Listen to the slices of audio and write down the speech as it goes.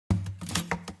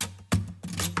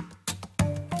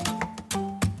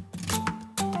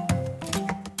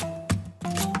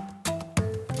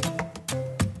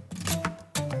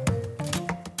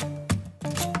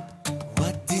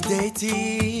they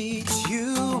teach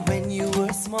you when you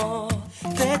were small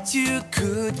that you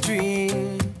could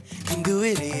dream and do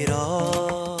it at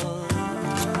all?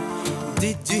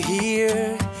 Did you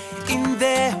hear in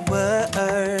their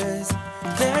words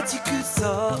that you could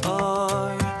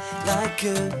soar like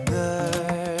a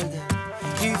bird?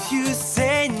 If you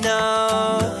say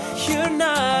no, you're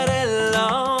not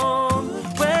alone.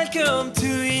 Welcome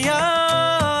to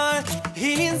your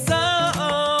healing zone.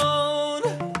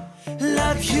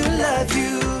 Love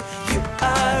you, you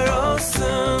are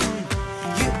awesome.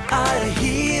 You are a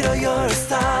hero, you're a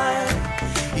star.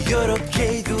 You're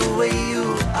okay the way you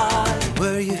are.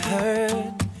 Were you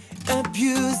hurt,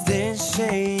 abused and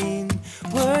shamed?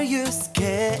 Were you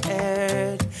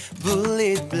scared,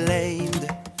 bullied, blamed?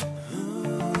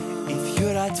 If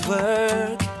you're at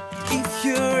work, if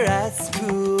you're at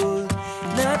school,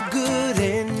 not good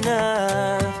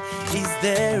enough is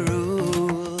the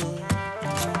rule.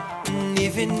 And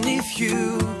even if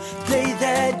you play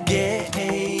that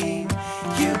game,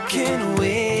 you can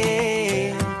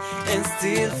win and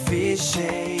still feel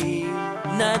shame.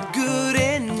 Not good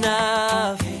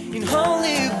enough in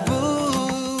holy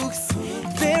books.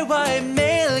 Their white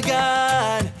male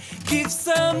God gives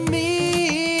some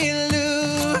me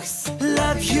looks.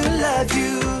 Love you,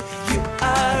 you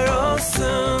are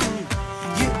awesome.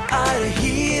 You are a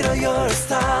hero, you're a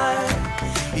star.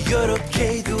 You're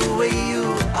okay the way you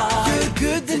are. You're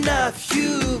good enough,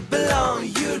 you belong.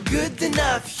 You're good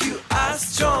enough, you are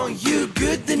strong. You're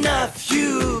good enough,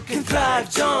 you can thrive.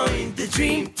 Join the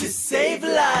dream to save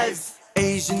lives.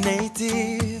 Asian,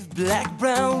 native, black,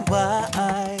 brown,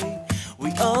 white,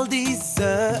 we all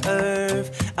deserve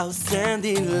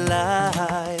outstanding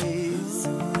lives.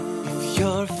 If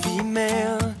you're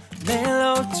female, male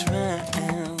or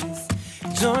trans,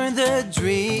 join the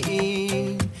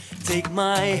dream, take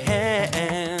my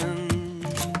hand.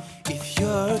 If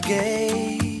you're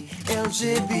gay,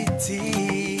 LGBT,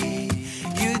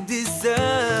 you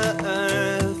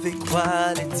deserve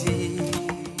equality.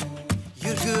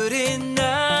 You're good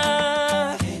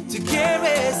enough to get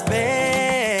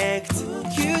respect.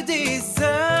 You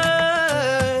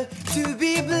deserve to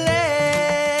be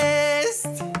blessed.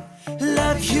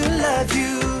 Love you,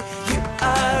 you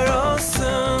are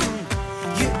awesome.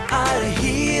 You are a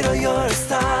hero, you're a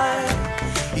star.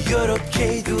 You're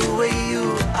okay the way you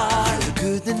are. You're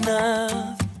good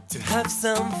enough to have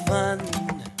some fun.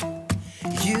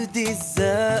 You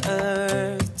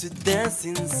deserve to dance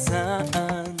in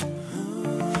sun.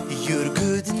 You're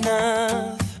good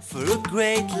enough for a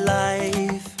great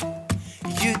life.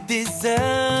 You deserve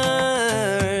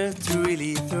to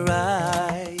really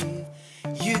thrive.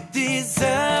 You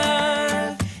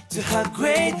deserve to have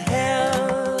great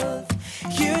health.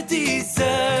 You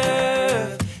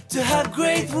deserve to have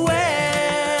great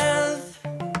wealth.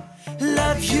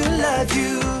 Love you,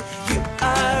 you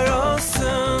are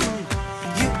awesome.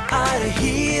 You are a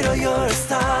hero, you're a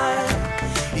star.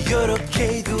 You're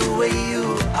okay the way you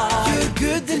are. You're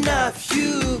good enough,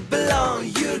 you belong.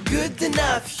 You're good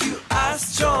enough, you are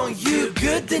strong. You're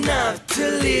good enough to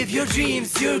live your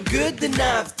dreams. You're good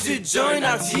enough to join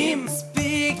our team.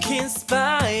 Speak,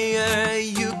 inspire,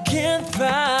 you can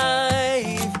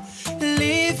thrive.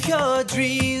 Live your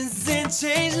dreams and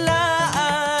change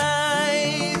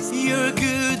lives. You're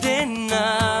good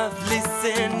enough,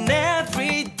 listen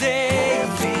every day.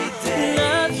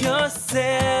 Love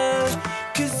yourself,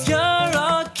 'cause you're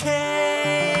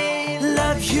okay.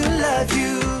 Love you,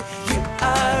 you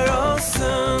are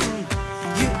awesome.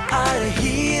 You are a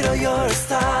hero, you're a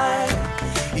star.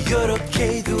 You're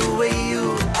okay the way you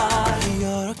are.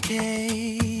 You're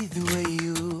okay the way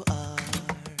you are.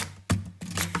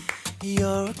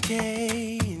 You're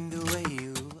okay